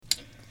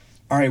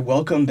All right,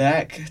 welcome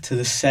back to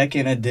the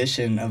second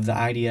edition of the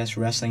IDS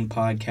Wrestling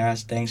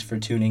Podcast. Thanks for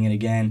tuning in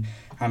again.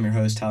 I'm your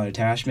host, Tyler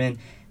Tashman,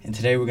 and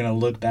today we're going to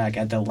look back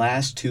at the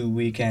last 2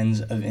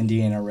 weekends of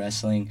Indiana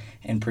wrestling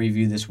and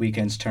preview this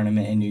weekend's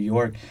tournament in New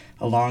York.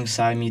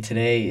 Alongside me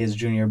today is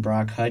Junior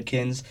Brock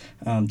Hudkins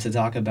to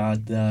talk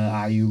about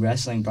the IU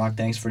wrestling. Brock,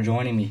 thanks for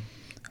joining me.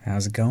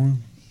 How's it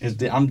going?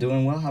 I'm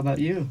doing well. How about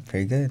you?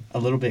 Pretty good. A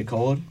little bit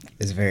cold?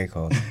 It's very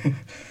cold.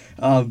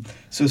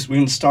 So we're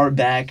going to start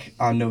back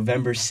on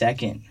November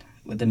 2nd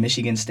with the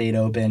Michigan State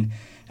Open.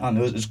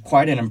 It was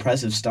quite an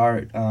impressive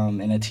start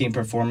and a team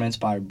performance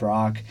by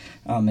Brock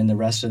and the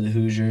rest of the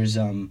Hoosiers.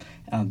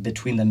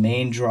 Between the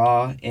main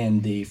draw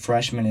and the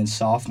freshman and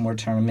sophomore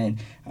tournament,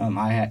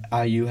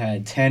 IU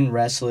had 10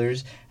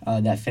 wrestlers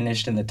that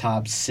finished in the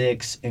top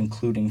 6,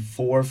 including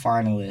 4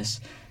 finalists.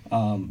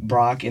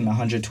 Brock in the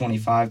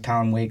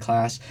 125-pound weight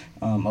class,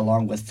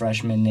 along with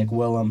freshman Nick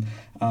Willem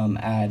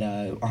at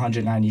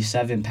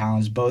 197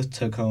 pounds, both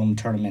took home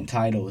tournament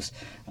titles.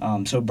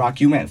 So, Brock,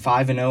 you went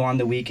 5-0 on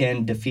the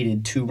weekend,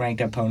 defeated 2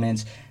 ranked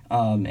opponents,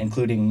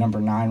 including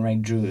number 9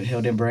 ranked Drew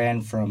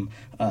Hildenbrand from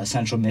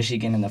Central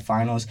Michigan in the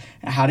finals.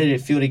 How did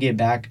it feel to get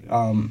back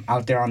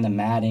out there on the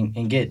mat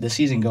and get the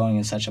season going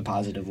in such a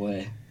positive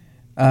way?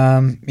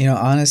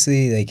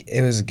 Honestly,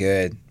 it was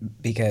good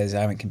because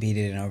I haven't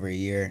competed in over a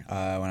year. When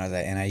I was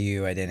at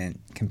NIU, I didn't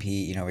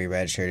compete. We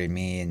redshirted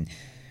me and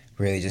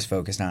really just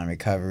focused on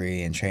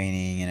recovery and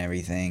training and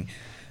everything.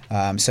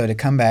 So to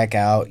come back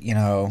out,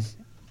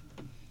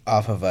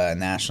 off of a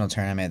national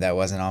tournament that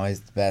wasn't always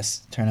the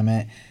best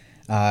tournament,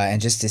 and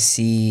just to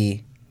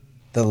see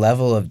the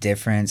level of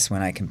difference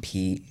when I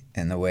compete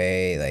and the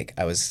way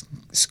I was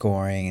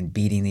scoring and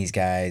beating these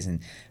guys and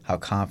how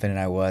confident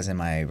I was in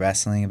my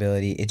wrestling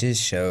ability, it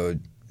just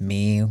showed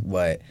me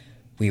what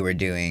we were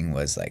doing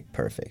was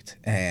perfect.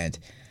 And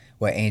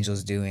what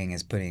Angel's doing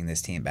is putting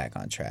this team back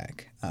on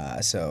track.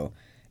 So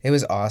it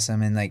was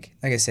awesome. And like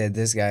I said,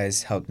 this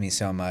guys helped me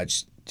so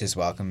much, just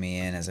welcomed me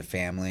in as a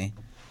family.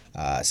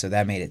 So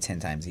that made it 10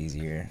 times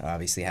easier.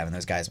 Obviously having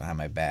those guys behind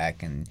my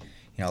back, and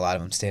a lot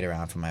of them stayed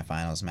around for my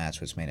finals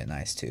match, which made it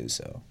nice too.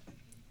 So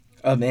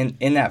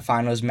in that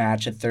finals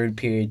match, a third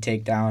period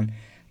takedown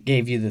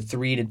gave you the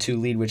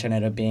 3-2 lead, which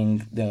ended up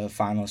being the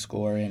final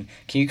score. And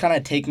can you kind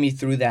of take me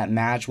through that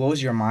match? What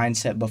was your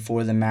mindset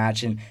before the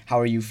match, and how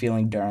are you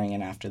feeling during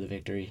and after the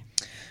victory?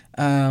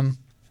 Well,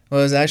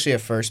 it was actually a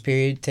first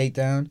period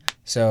takedown.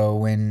 So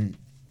when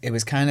it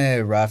was kind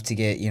of rough to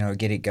get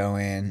it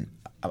going,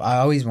 I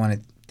always want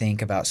to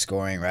think about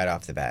scoring right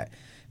off the bat,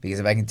 because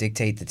if I can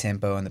dictate the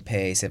tempo and the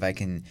pace, if I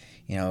can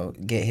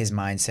get his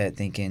mindset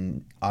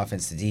thinking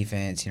offense to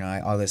defense,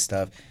 all this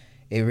stuff,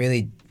 it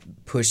really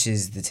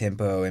pushes the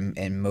tempo and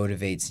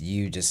motivates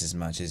you just as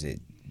much as it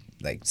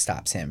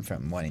stops him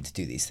from wanting to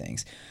do these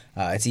things.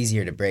 It's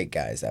easier to break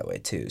guys that way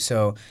too.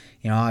 So,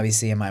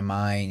 obviously in my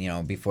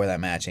mind, before that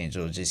match,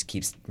 Angel just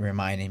keeps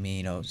reminding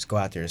me, just go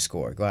out there to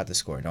score. Go out to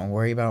score. Don't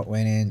worry about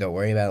winning. Don't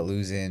worry about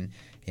losing.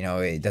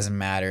 It doesn't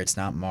matter. It's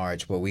not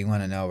March. What we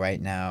want to know right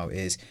now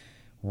is,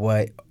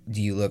 what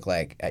do you look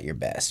like at your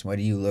best? What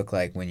do you look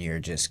like when you're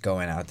just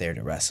going out there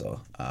to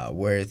wrestle?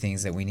 What are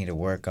things that we need to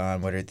work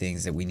on? What are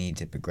things that we need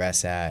to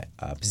progress at?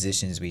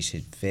 Positions we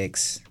should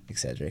fix, et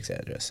cetera, et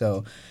cetera.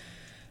 So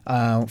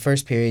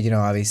first period,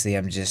 obviously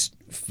I'm just,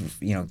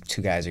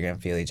 2 guys are going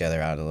to feel each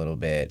other out a little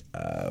bit.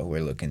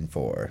 We're looking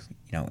for,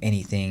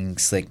 anything,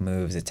 slick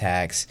moves,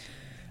 attacks.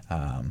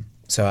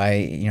 So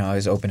I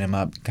was opening him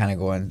up, kind of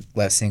going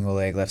left single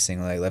leg, left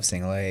single leg, left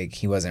single leg.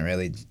 He wasn't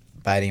really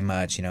biting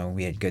much.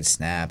 We had good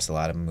snaps, a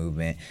lot of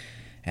movement,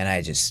 and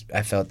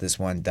I felt this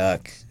one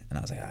duck, and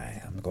I was like, all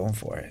right, I'm going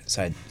for it.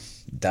 So I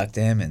ducked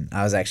him, and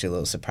I was actually a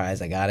little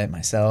surprised I got it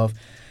myself.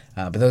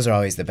 But those are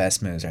always the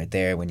best moves right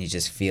there, when you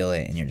just feel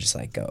it and you're just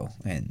like, go.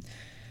 And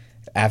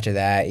after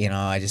that,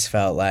 I just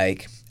felt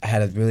like I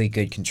had a really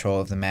good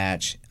control of the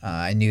match.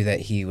 I knew that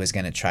he was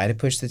going to try to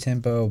push the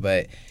tempo,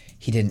 but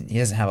he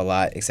doesn't have a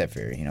lot except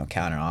for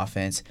counter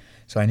offense.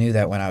 So I knew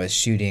that when I was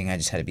shooting, I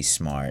just had to be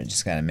smart.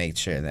 Just got to make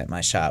sure that my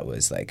shot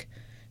was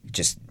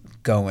just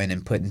going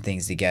and putting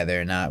things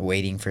together, not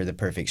waiting for the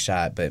perfect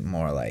shot, but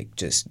more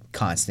just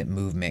constant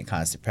movement,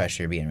 constant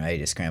pressure, being ready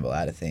to scramble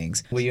out of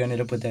things. Well, you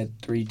ended up with that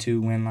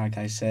 3-2 win, like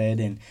I said,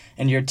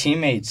 and your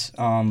teammates,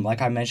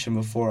 like I mentioned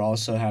before,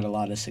 also had a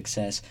lot of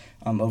success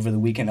over the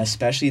weekend,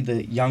 especially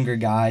the younger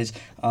guys,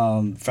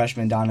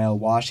 freshman Donnell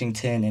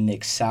Washington and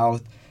Nick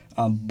South.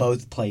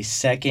 Both placed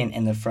second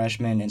in the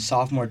freshman and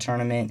sophomore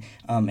tournament,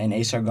 and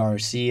Asar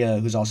Garcia,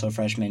 who's also a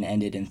freshman,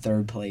 ended in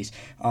third place.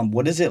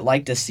 What is it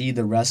like to see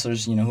the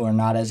wrestlers, who are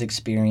not as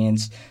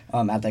experienced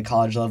at the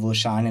college level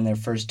shine in their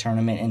first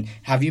tournament? And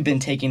have you been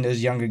taking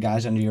those younger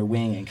guys under your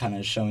wing and kind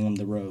of showing them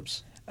the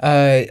ropes?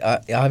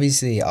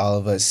 Obviously, all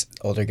of us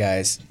older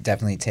guys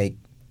definitely take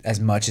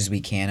as much as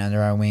we can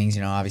under our wings.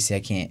 Obviously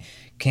I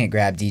can't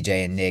grab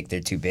DJ and Nick.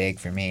 They're too big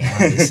for me,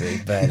 obviously.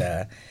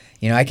 But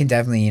I can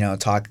definitely,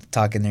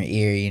 talk in their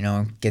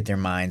ear, get their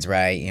minds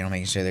right,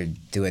 making sure they're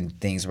doing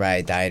things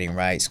right, dieting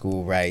right,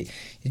 school right.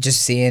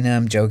 Just seeing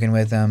them, joking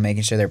with them,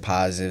 making sure they're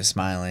positive,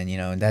 smiling,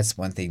 and that's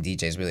one thing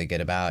DJ's really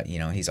good about.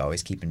 He's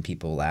always keeping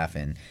people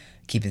laughing,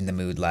 keeping the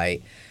mood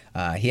light.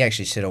 He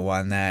actually should have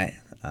won that.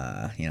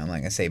 I'm not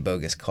going to say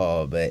bogus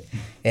call, but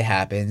it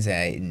happens.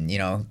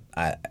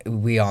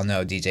 We all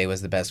know DJ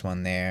was the best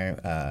one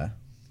there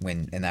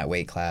when in that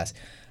weight class.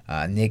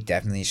 Nick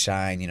definitely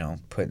shined,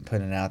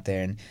 putting it out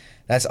there. And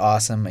that's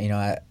awesome.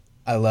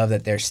 I love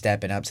that they're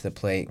stepping up to the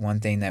plate. One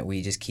thing that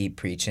we just keep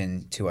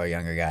preaching to our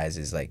younger guys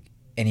is, like,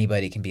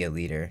 anybody can be a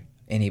leader.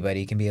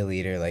 Anybody can be a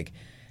leader. Like,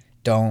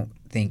 don't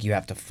think you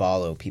have to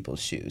follow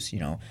people's shoes,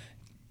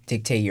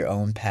 Dictate your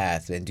own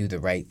path and do the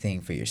right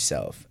thing for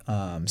yourself.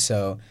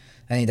 So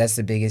I think that's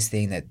the biggest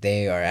thing, that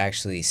they are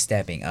actually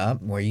stepping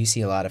up, where you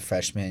see a lot of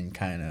freshmen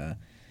kind of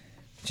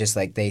just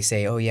like they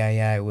say, oh,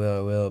 yeah, I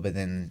will, but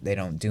then they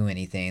don't do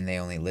anything. They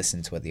only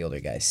listen to what the older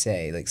guys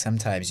say. Like,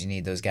 sometimes you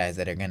need those guys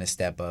that are going to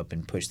step up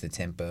and push the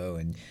tempo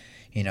and,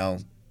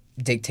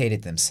 dictate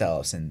it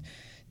themselves. And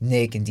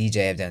Nick and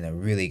DJ have done a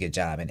really good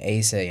job. And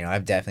Asa,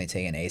 I've definitely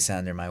taken Asa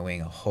under my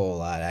wing a whole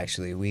lot,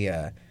 actually. We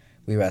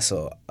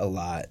wrestle a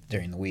lot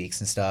during the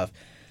weeks and stuff.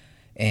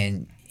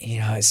 And,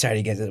 it started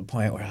to get to the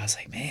point where I was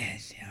like, man,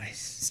 it's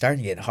starting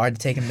to get hard to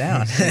take him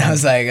down. I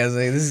was like,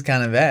 this is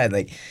kind of bad.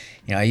 Like,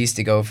 I used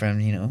to go from,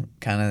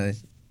 kind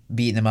of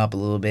beating him up a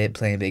little bit,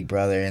 playing Big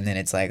Brother, and then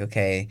it's like,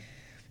 okay,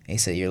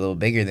 Asa, you're a little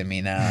bigger than me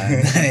now.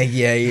 Like,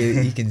 yeah,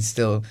 you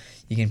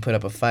can put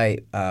up a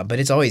fight. But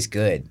it's always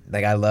good.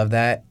 Like, I love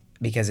that,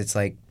 because it's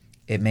like,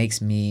 it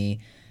makes me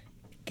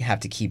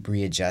have to keep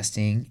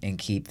readjusting and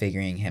keep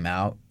figuring him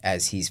out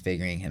as he's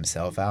figuring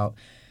himself out.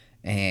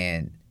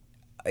 And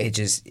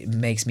it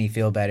makes me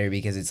feel better,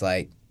 because it's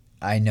like,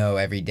 I know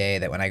every day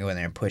that when I go in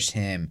there and push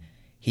him,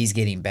 he's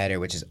getting better,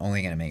 which is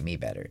only going to make me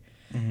better.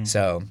 Mm-hmm.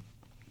 So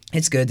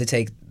it's good to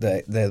take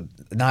the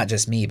not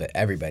just me, but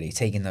everybody,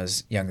 taking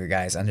those younger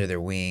guys under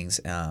their wings.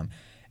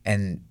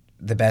 And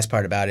the best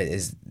part about it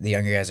is the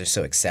younger guys are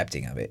so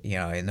accepting of it,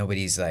 and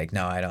nobody's like,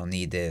 no, I don't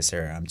need this,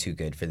 or I'm too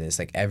good for this.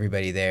 Like,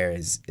 everybody there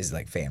is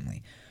like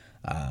family.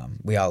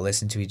 We all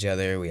listen to each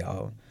other. We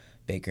all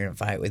bicker and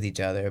fight with each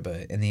other,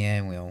 but in the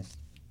end,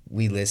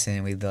 we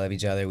listen, we love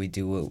each other, we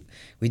do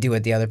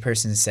what the other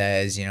person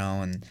says,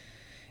 and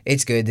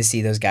it's good to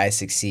see those guys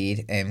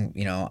succeed. And,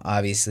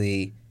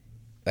 obviously,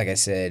 like I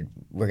said,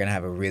 we're going to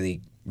have a really,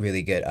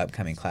 really good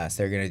upcoming class.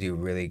 They're going to do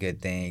really good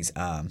things.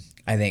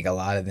 I think a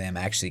lot of them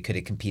actually could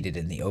have competed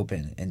in the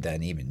Open and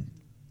done even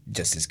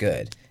just as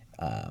good.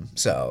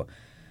 So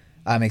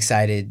I'm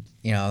excited.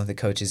 The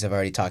coaches have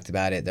already talked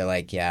about it. They're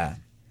like, yeah,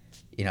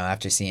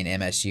 after seeing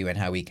MSU and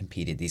how we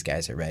competed, these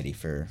guys are ready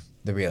for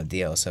the real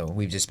deal. So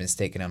we've just been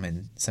sticking them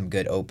in some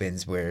good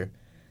Opens where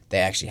they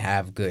actually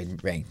have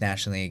good ranked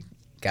nationally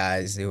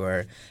guys who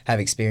have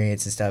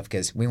experience and stuff,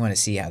 because we want to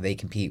see how they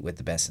compete with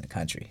the best in the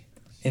country.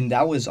 And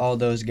that was all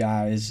those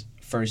guys'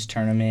 first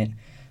tournament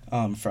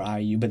for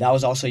IU, but that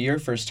was also your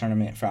first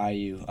tournament for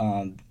IU.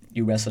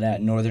 You wrestled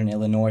at Northern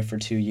Illinois for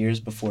 2 years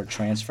before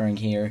transferring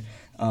here.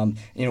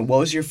 What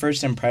was your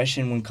first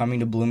impression when coming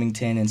to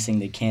Bloomington and seeing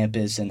the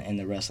campus and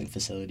the wrestling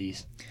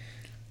facilities?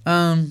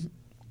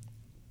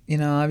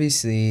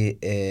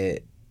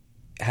 Obviously,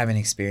 having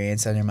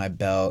experience under my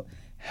belt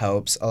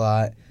helps a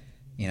lot.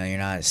 You're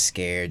not as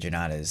scared. You're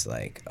not as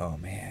like, oh,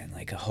 man,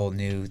 like a whole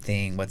new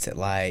thing. What's it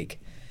like?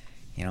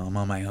 I'm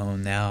on my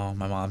own now.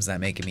 My mom's not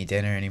making me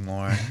dinner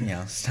anymore,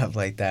 stuff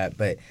like that.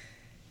 But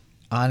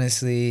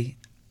honestly,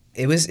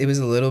 it was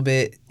a little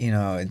bit,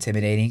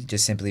 intimidating,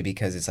 just simply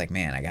because it's like,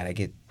 man, I got to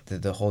get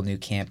the whole new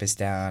campus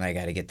down. I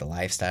got to get the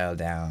lifestyle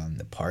down,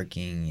 the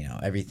parking,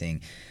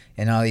 everything.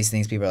 And all these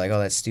things, people are like, oh,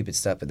 that's stupid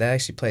stuff. But that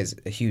actually plays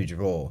a huge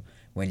role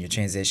when you're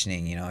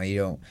transitioning. You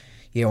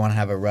don't want to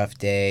have a rough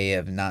day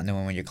of not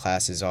knowing when your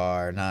classes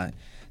are, not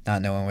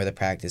knowing where the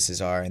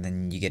practices are, and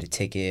then you get a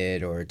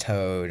ticket or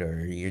towed,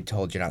 or you're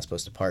told you're not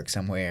supposed to park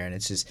somewhere. And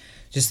it's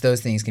just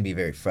those things can be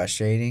very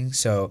frustrating.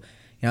 So,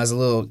 I was a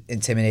little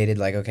intimidated,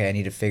 like, okay, I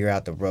need to figure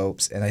out the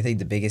ropes. And I think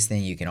the biggest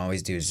thing you can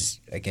always do is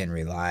just, again,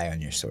 rely on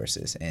your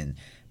sources. And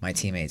my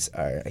teammates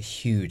are a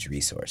huge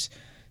resource.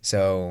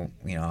 So,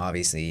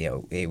 obviously,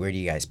 hey, where do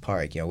you guys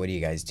park? What do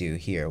you guys do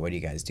here? What do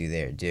you guys do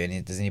there?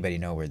 Does anybody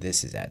know where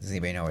this is at? Does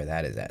anybody know where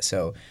that is at?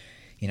 So,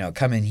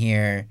 coming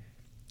here,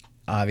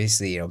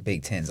 obviously,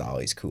 Big Ten's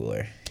always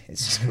cooler.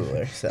 It's just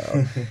cooler.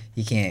 So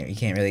you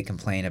can't really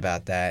complain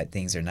about that.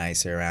 Things are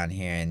nicer around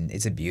here, and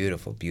it's a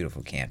beautiful,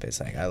 beautiful campus.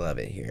 Like, I love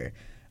it here.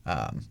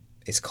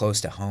 It's close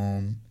to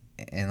home,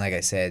 and like I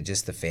said,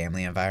 just the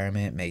family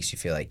environment makes you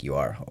feel like you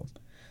are home.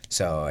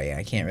 So yeah,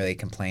 I can't really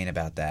complain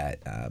about that.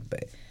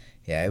 But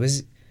yeah, it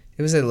was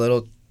a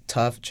little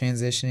tough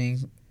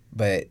transitioning,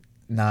 but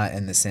not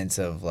in the sense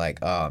of like,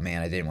 oh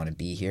man, I didn't want to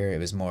be here. It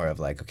was more of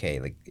like, okay,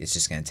 like it's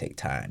just gonna take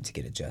time to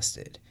get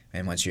adjusted,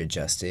 and once you're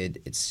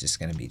adjusted, it's just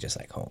gonna be just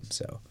like home.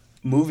 So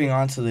moving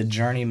on to the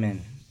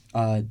journeyman,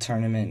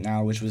 tournament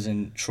now, which was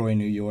in Troy,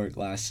 New York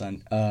last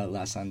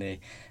Sunday.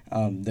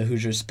 The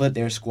Hoosiers split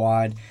their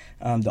squad.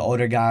 The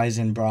older guys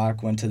in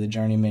Brock went to the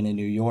Journeyman in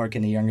New York,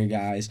 and the younger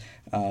guys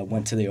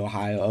went to the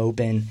Ohio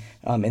Open.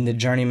 In the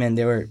Journeyman,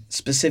 there were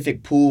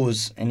specific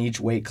pools in each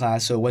weight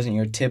class, so it wasn't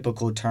your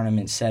typical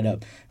tournament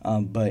setup.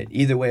 But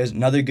either way, it was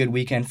another good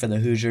weekend for the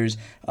Hoosiers.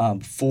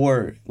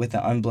 Four with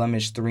an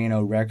unblemished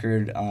 3-0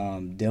 record.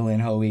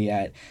 Dylan Hoey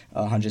at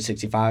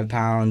 165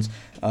 pounds,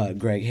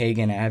 Greg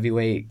Hagan at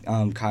heavyweight,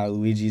 Kyle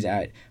Luigi's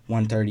at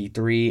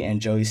 133,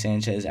 and Joey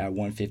Sanchez at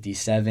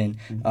 157.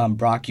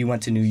 Brock, you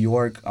went to New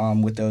York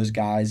with those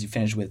guys. You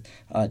finished with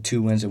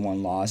 2 wins and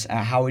 1 loss.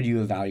 How would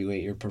you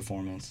evaluate your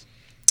performance?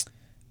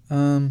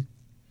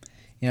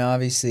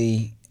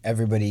 Obviously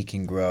everybody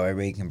can grow,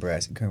 everybody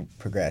can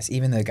progress.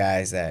 Even the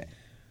guys that,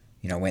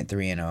 went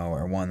 3-0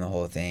 or won the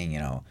whole thing,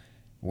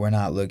 we're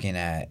not looking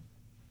at,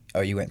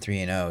 oh, you went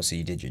 3-0, so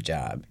you did your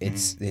job.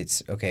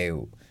 It's okay.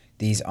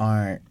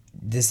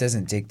 This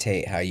doesn't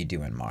dictate how you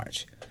do in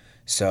March.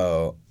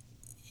 So,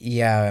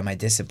 yeah, am I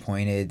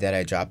disappointed that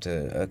I dropped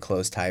a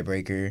close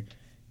tiebreaker?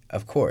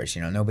 Of course,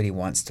 nobody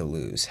wants to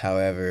lose.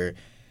 However,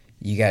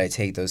 you got to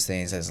take those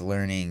things as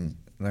learning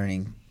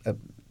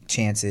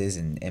chances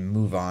and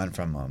move on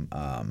from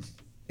them.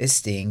 It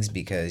stings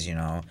because,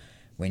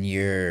 when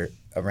you're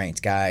a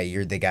ranked guy,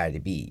 you're the guy to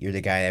beat. You're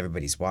the guy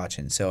everybody's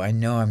watching. So I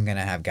know I'm going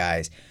to have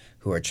guys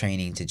who are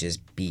training to just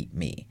beat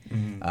me.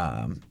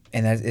 Mm-hmm.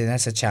 And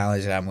that's a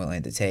challenge that I'm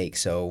willing to take.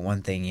 So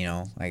one thing,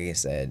 like I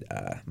said,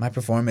 my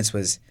performance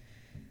was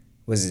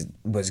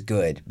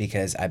good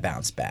because I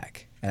bounced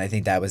back. And I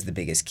think that was the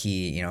biggest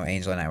key,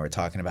 Angel and I were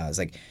talking about. Is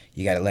like,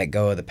 you got to let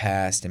go of the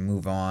past and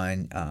move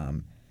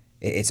on.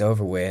 It's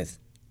over with.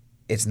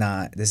 This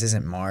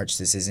isn't March.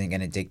 This isn't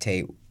going to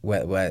dictate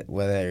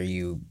whether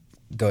you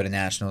go to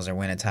nationals or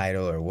win a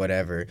title or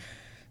whatever.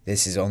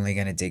 This is only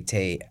going to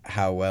dictate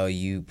how well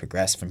you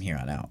progress from here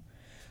on out.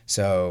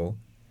 So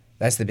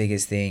that's the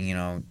biggest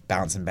thing,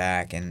 bouncing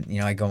back. And,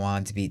 I go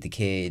on to beat the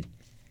kid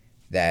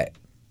that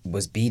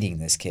was beating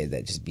this kid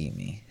that just beat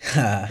me.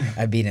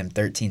 I beat him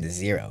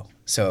 13-0.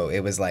 So it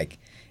was like,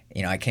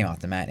 I came off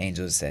the mat and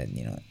Angel said,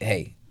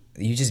 hey,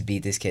 you just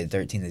beat this kid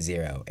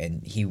 13-0,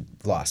 and he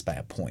lost by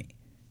a point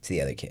to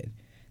the other kid.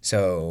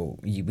 So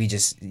you can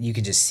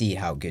just see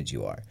how good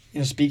you are.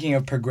 Speaking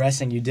of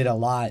progressing, you did a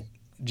lot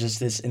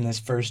just in this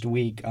first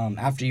week.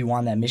 After you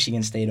won that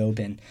Michigan State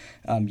Open,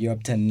 you're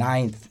up to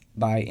 9th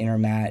by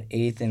Intermat,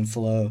 8th in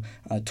flow,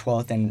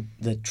 12th in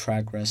the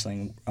track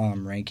wrestling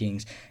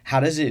rankings. How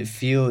does it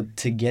feel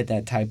to get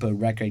that type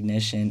of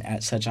recognition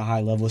at such a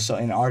high level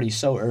and already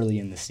so early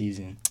in the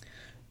season?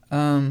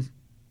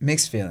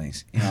 Mixed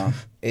feelings,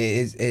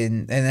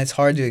 and that's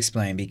hard to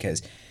explain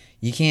because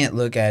you can't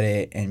look at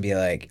it and be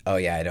like, oh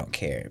yeah, I don't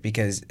care.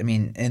 Because,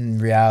 in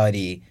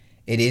reality,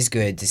 it is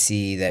good to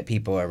see that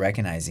people are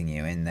recognizing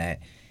you and that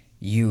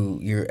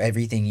you're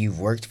everything you've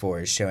worked for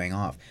is showing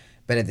off.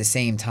 But at the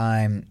same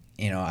time,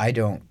 I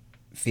don't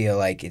feel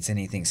like it's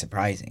anything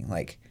surprising.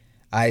 Like,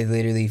 I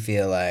literally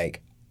feel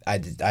like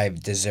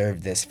I've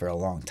deserved this for a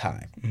long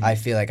time. Mm-hmm. I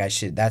feel like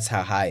that's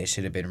how high it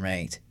should have been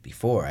ranked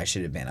before. I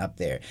should have been up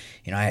there.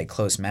 I had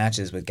close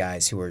matches with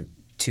guys who were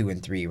 2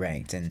 and 3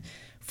 ranked and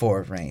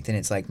 4 ranked. And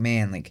it's like,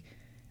 man, like,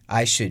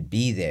 I should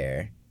be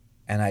there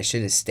and I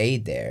should have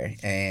stayed there.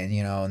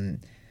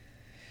 And,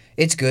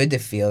 it's good to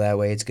feel that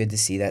way. It's good to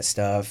see that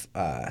stuff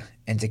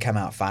and to come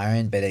out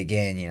firing. But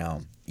again,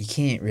 you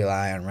can't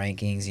rely on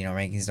rankings.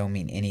 Rankings don't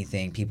mean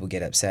anything. People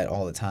get upset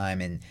all the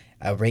time, and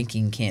a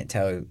ranking can't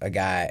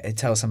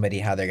tell somebody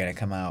how they're going to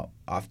come out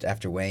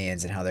after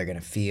weigh-ins and how they're going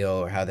to feel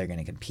or how they're going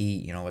to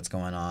compete, what's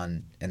going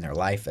on in their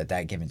life at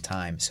that given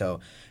time.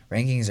 So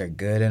rankings are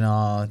good and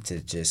all to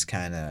just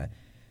kind of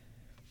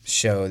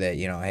show that,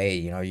 hey,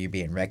 you're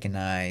being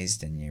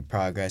recognized and your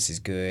progress is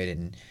good,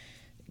 and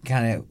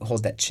kind of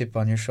hold that chip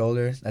on your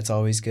shoulder. That's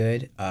always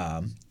good.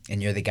 And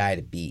you're the guy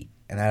to beat.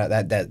 And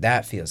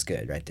that feels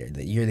good right there,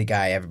 that you're the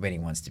guy everybody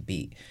wants to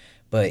beat.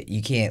 But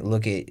you can't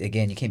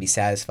you can't be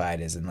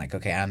satisfied as in like,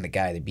 okay, I'm the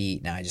guy to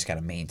beat, now I just got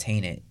to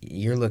maintain it.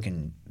 You're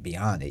looking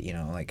beyond it,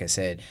 Like I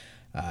said,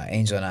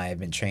 Angel and I have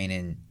been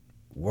training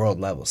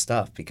world-level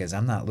stuff because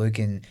I'm not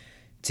looking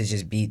to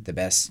just beat the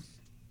best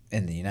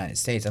in the United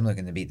States. I'm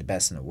looking to beat the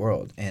best in the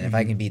world. And if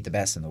I can beat the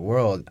best in the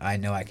world, I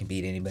know I can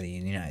beat anybody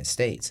in the United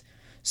States.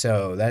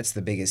 So that's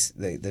the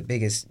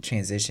biggest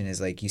transition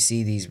is like you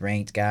see these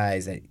ranked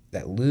guys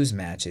that lose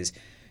matches,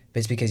 but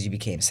it's because you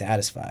became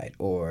satisfied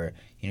or,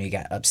 you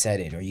got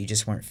upsetted or you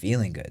just weren't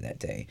feeling good that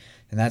day.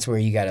 And that's where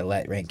you got to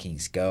let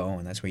rankings go,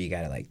 and that's where you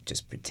got to like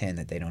just pretend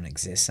that they don't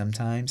exist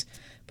sometimes.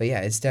 But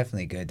yeah, it's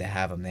definitely good to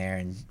have them there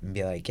and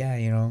be like,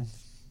 yeah,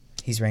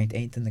 he's ranked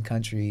 8th in the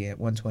country at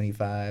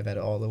 125 out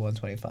of all the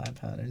 125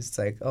 pounders. It's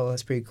like, oh,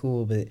 that's pretty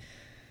cool, but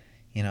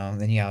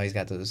then you always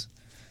got those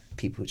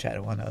people who try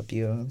to one-up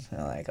you. And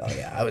they're like, oh,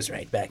 yeah, I was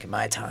ranked back in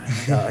my time.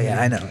 Like, oh, yeah,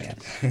 I know. Yeah,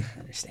 I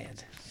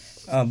understand.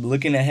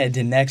 Looking ahead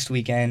to next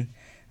weekend,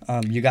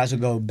 you guys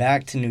will go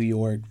back to New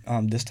York,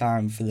 this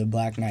time for the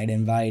Black Knight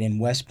Invite in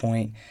West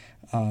Point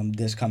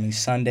this coming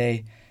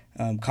Sunday.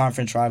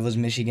 Conference rivals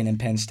Michigan and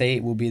Penn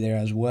State will be there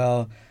as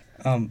well.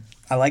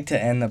 I like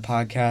to end the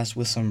podcast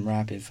with some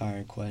rapid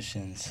fire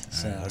questions.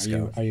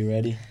 So are you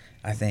ready?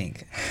 I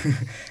think.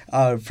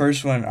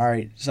 First one. All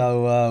right.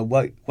 So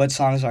what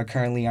songs are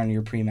currently on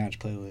your pre-match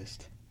playlist?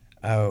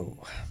 Oh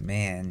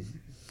man,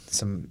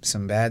 some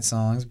bad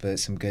songs, but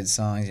some good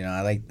songs. You know,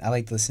 I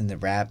like to listen to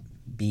rap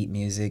beat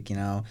music. You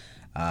know,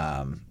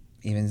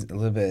 even a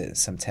little bit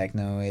some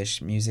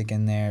techno-ish music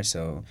in there.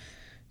 So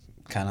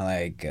kind of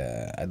like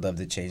I'd Love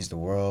to Change the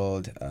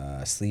World,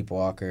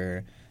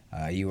 Sleepwalker.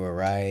 You Were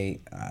Right.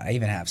 I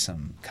even have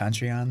some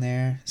country on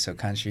there. So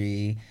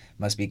country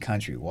must be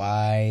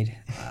countrywide.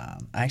 I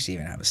actually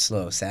even have a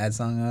slow, sad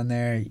song on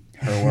there.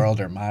 Her World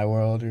or My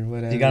World or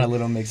whatever. You got a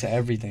little mix of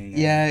everything.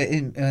 Yeah,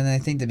 and I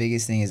think the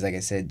biggest thing is, like I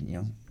said, you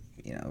know,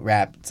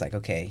 rap. It's like,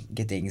 okay,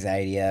 get the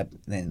anxiety up.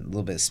 Then a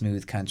little bit of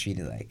smooth country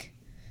to like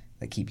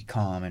keep you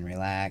calm and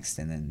relaxed,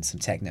 and then some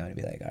techno to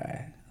be like, all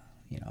right,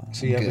 you know.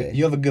 So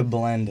you have a good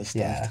blend of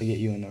stuff to get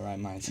you in the right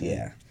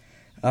mindset.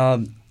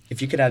 Yeah.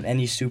 If you could have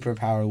any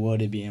superpower, what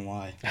would it be and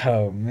why?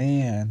 Oh,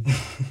 man.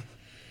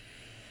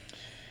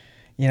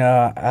 You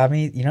know, I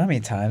mean, you know how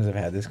many times I've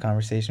had this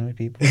conversation with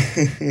people?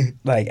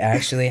 Like,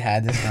 actually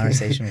had this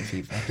conversation with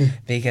people.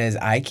 Because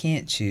I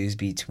can't choose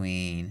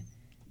between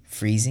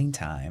freezing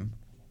time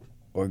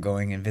or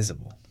going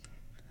invisible.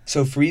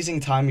 So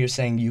freezing time, you're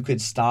saying you could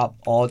stop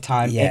all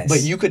time, yes.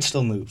 But you could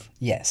still move.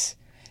 Yes.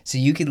 So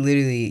you could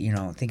literally, you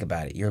know, think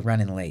about it. You're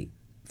running late.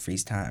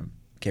 Freeze time.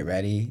 Get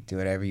ready, do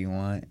whatever you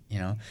want, you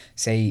know.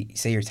 Say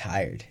you're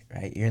tired,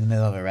 right? You're in the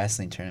middle of a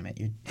wrestling tournament.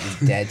 You're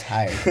dead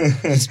tired.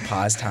 Just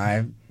pause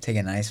time, take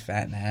a nice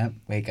fat nap,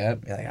 wake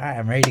up. You're like, all right,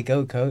 I'm ready to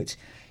go, coach.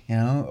 You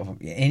know,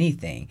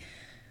 anything.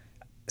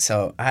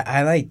 So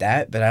I like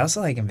that, but I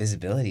also like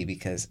invisibility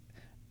because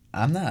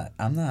I'm not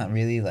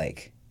really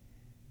like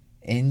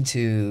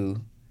into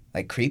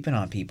like creeping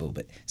on people,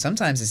 but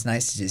sometimes it's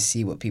nice to just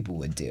see what people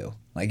would do.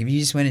 Like if you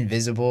just went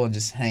invisible and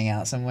just hang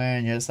out somewhere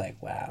and you're just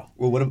like, wow.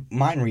 Well, what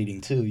mind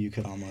reading too? You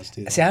could almost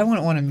do that. See, I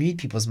wouldn't want to read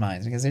people's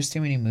minds because there's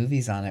too many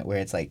movies on it where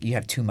it's like you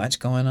have too much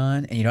going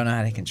on and you don't know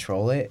how to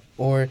control it.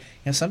 Or, you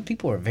know, some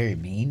people are very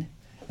mean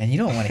and you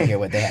don't want to hear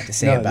what they have to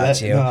say about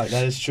you. No,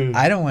 that is true.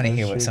 I don't want to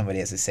hear what somebody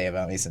has to say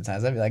about me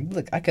sometimes. I'd be like,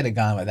 look, I could have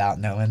gone without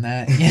knowing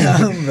that, you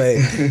know?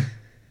 But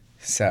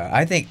so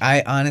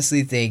I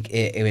honestly think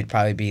it would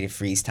probably be to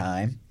freeze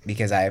time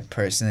because I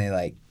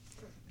personally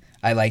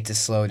I like to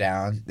slow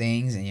down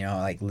things and, you know,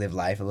 like live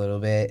life a little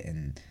bit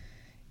and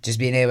just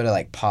being able to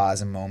like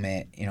pause a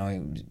moment, you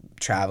know,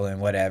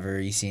 traveling,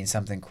 whatever, you seeing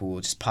something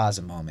cool, just pause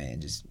a moment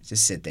and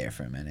just sit there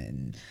for a minute.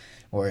 And,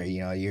 or,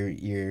 you know,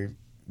 you're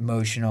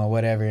emotional,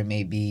 whatever it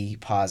may be,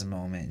 pause a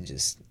moment and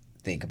just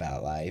think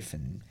about life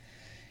and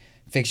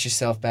fix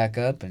yourself back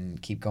up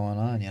and keep going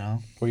on, you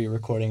know. Or you're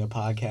recording a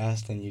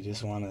podcast and you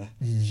just want to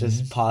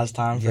just pause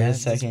time for a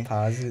second. Just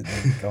pause it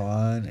and go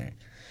on. Or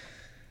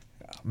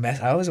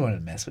I always wanted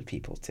to mess with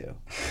people too.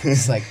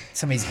 It's like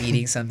somebody's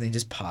eating something,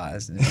 just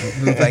pause and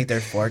move like their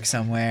fork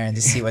somewhere and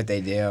just see what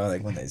they do.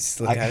 Like when they just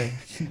look at it.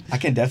 I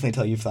can definitely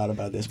tell you've thought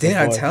about this before. Dude,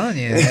 I'm telling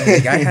you.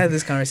 Like, I had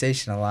this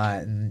conversation a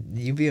lot, and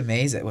you'd be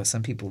amazed at what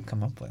some people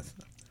come up with.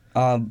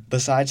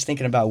 Besides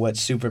thinking about what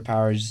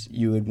superpowers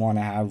you would want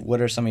to have, what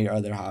are some of your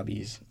other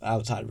hobbies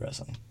outside of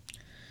wrestling?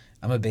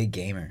 I'm a big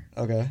gamer.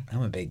 Okay.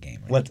 I'm a big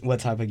gamer. What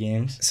type of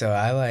games? So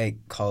I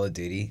like Call of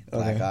Duty,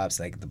 Black Okay. Ops,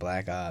 like the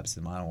Black Ops, the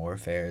Modern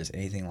Warfares,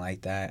 anything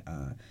like that.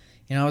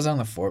 You know, I was on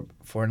the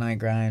Fortnite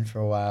grind for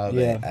a while,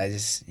 but Yeah. I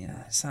just, you know,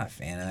 just not a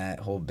fan of that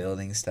whole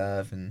building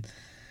stuff and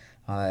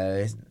all that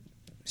other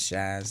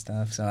shaz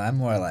stuff. So I'm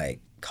more like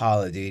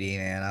Call of Duty,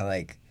 man. I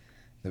like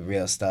the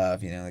real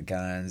stuff, you know, the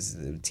guns,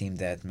 the team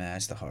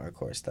deathmatch, the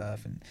hardcore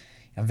stuff. And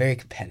I'm very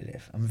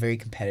competitive. I'm a very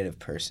competitive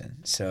person.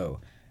 So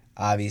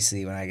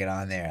obviously when I get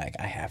on there, like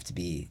I have to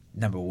be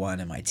number one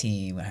in my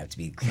team. I have to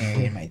be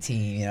carrying my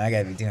team. You know, I got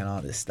to be doing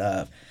all this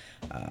stuff.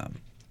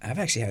 I've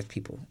actually had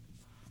people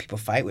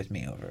fight with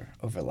me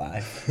over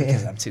live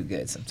because I'm too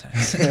good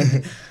sometimes.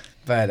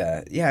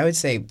 But yeah, I would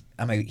say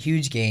I'm a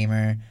huge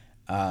gamer.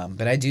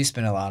 But I do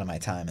spend a lot of my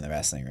time in the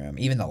wrestling room,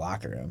 even the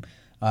locker room.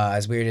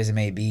 As weird as it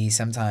may be,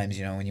 sometimes,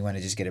 you know, when you want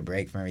to just get a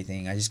break from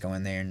everything, I just go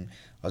in there and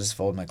I'll just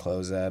fold my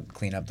clothes up,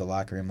 clean up the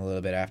locker room a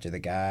little bit after the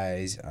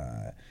guys,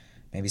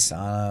 maybe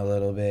sauna a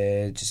little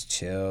bit, just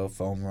chill,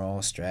 foam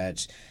roll,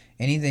 stretch,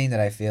 anything that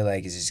I feel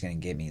like is just going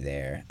to get me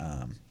there.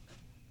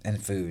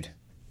 And food.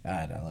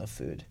 God, I love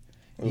food.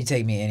 You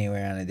take me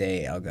anywhere on a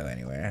day, I'll go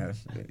anywhere.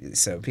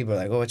 So people are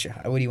like, "Oh, what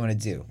do you want to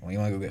do? Well, you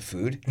want to go get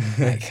food?"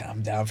 Like,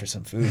 I'm down for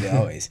some food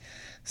always.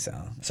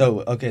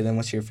 So okay, then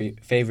what's your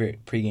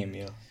favorite pregame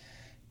meal?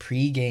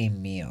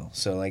 Pre-game meal.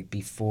 So like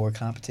before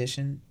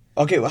competition.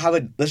 Okay, well, how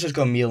about let's just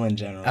go meal in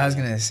general. I was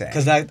gonna say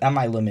because that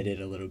might limit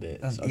it a little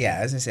bit. So, okay. Yeah,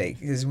 I was gonna say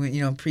because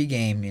you know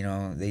pre-game, you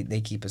know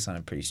they keep us on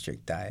a pretty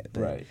strict diet.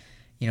 But, right.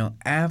 You know,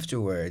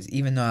 afterwards,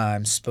 even though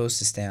I'm supposed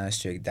to stay on a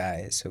strict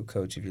diet, so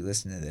coach, if you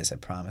listen to this, I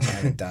promise I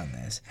haven't done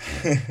this.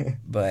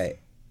 But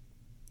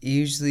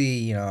usually,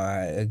 you know,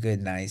 a good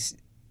nice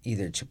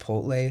either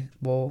Chipotle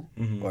bowl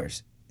or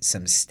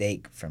some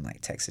steak from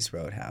like Texas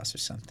Roadhouse or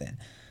something.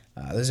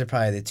 Those are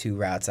probably the two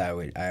routes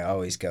I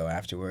always go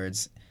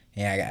afterwards.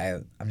 Yeah,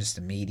 I'm just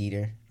a meat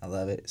eater. I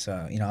love it. So,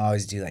 I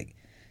always do like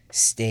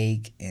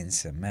steak and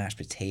some mashed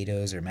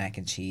potatoes or mac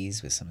and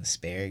cheese with some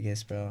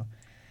asparagus, bro.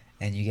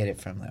 And you get it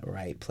from the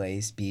right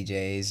place,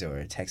 BJ's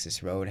or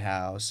Texas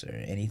Roadhouse or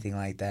anything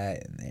like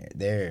that. And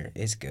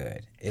it's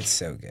good. It's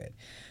so good.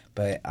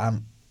 But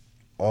I'm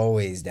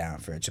always down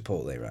for a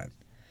Chipotle run.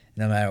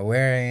 No matter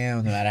where I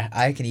am,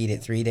 I can eat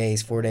it 3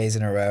 days, 4 days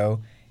in a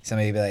row.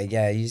 Somebody be like,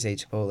 yeah, you just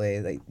ate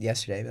Chipotle like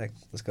yesterday. I'd be like,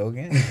 let's go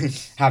again.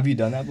 Have you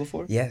done that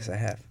before? Yes, I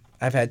have.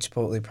 I've had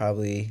Chipotle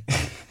probably.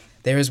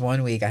 There was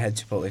 1 week I had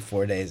Chipotle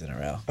 4 days in a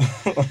row.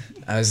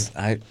 I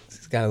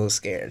got a little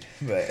scared,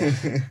 but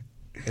it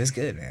was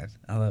good, man.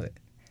 I love it.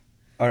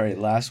 All right,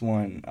 last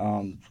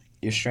one.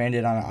 You're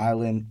stranded on an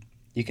island.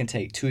 You can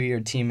take 2 of your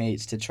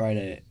teammates to try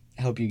to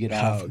help you get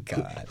off. Oh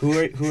God.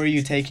 Who are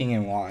you taking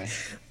and why?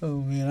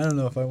 Oh man, I don't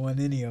know if I want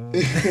any of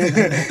them.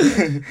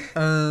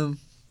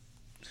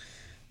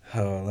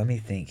 Let me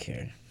think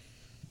here.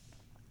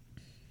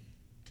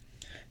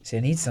 See, I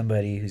need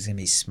somebody who's going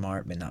to be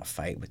smart but not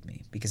fight with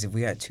me. Because if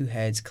we got two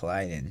heads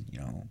colliding,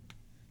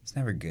 it's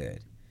never good.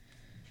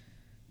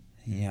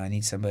 I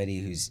need somebody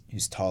who's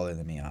taller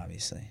than me,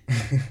 obviously.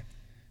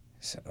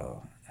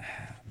 So,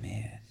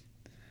 man.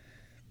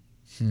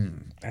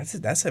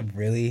 That's a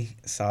really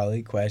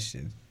solid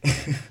question.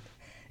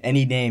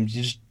 Any names,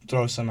 just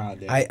throw some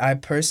out there. I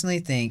personally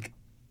think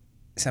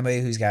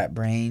somebody who's got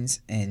brains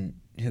and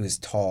who is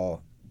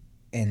tall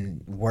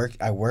and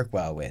I work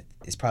well with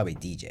is probably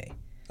DJ.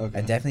 Okay.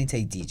 I definitely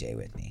take DJ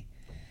with me.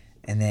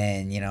 And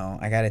then,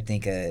 I got to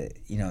think of,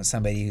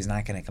 somebody who's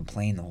not going to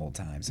complain the whole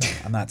time. So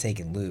I'm not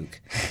taking Luke,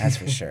 that's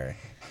for sure.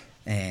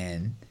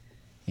 And,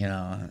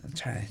 I'm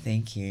trying to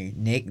think here.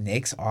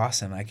 Nick's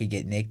awesome. I could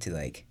get Nick to,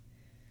 like,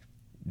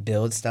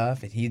 build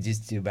stuff, and he'd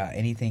just do about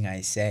anything I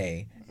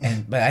say.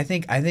 But I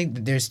think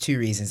there's two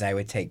reasons I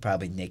would take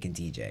probably Nick and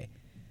DJ.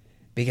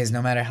 Because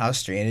no matter how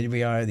stranded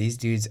we are, these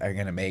dudes are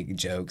going to make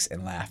jokes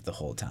and laugh the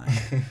whole time.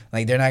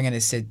 Like, they're not going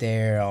to sit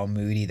there all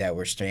moody that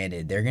we're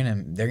stranded. They're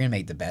gonna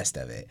make the best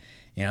of it.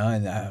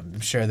 And I'm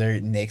sure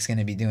Nick's going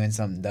to be doing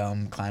something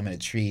dumb, climbing a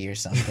tree or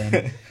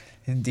something.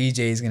 And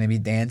DJ's going to be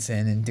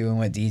dancing and doing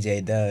what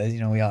DJ does.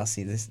 We all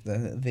see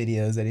the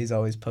videos that he's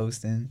always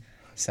posting.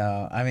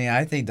 So, I mean,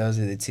 I think those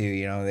are the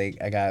two.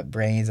 I got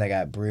brains, I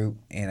got brute,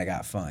 and I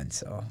got fun.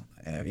 So,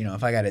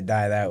 if I got to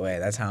die that way,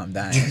 that's how I'm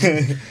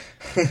dying.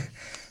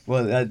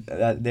 Well,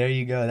 that there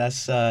you go.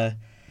 That's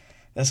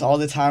all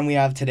the time we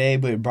have today.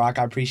 But Brock,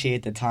 I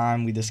appreciate the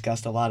time. We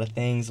discussed a lot of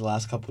things. The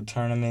last couple of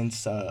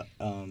tournaments,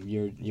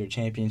 your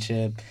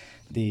championship,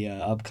 the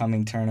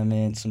upcoming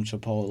tournament, some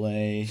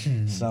Chipotle,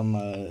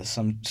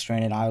 some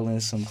Stranded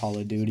Islands, some Call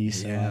of Duty.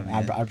 So yeah,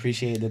 I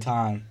appreciate the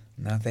time.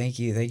 No, thank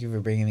you for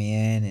bringing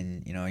me in,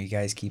 and you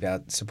guys keep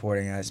out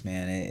supporting us,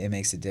 man. It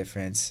makes a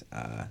difference.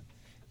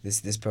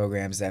 This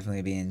program is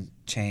definitely being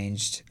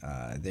changed.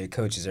 Their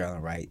coaches are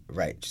on the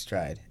right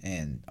stride,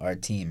 and our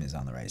team is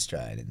on the right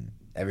stride, and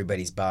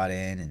everybody's bought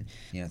in.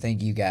 And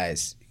thank you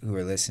guys who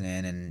are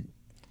listening. And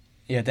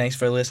yeah, thanks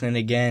for listening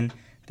again.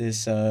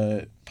 This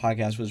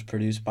podcast was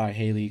produced by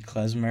Haley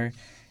Klesmer,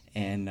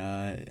 and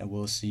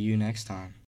we'll see you next time.